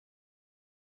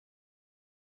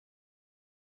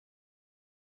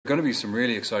Going to be some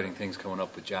really exciting things coming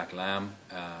up with Jack Lamb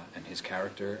and his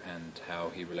character and how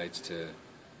he relates to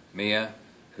Mia,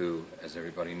 who, as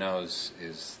everybody knows,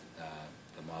 is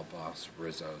the mob boss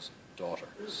Rizzo's daughter.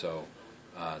 So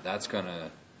that's going to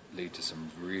lead to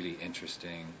some really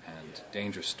interesting and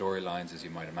dangerous storylines, as you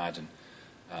might imagine.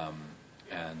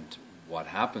 And what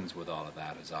happens with all of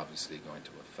that is obviously going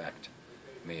to affect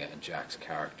Mia and Jack's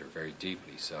character very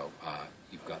deeply. So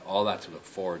you've got all that to look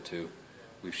forward to.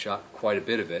 We've shot quite a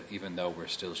bit of it, even though we're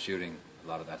still shooting a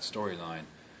lot of that storyline.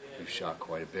 We've shot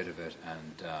quite a bit of it,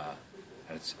 and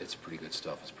it's pretty good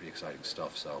stuff. It's pretty exciting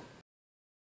stuff. So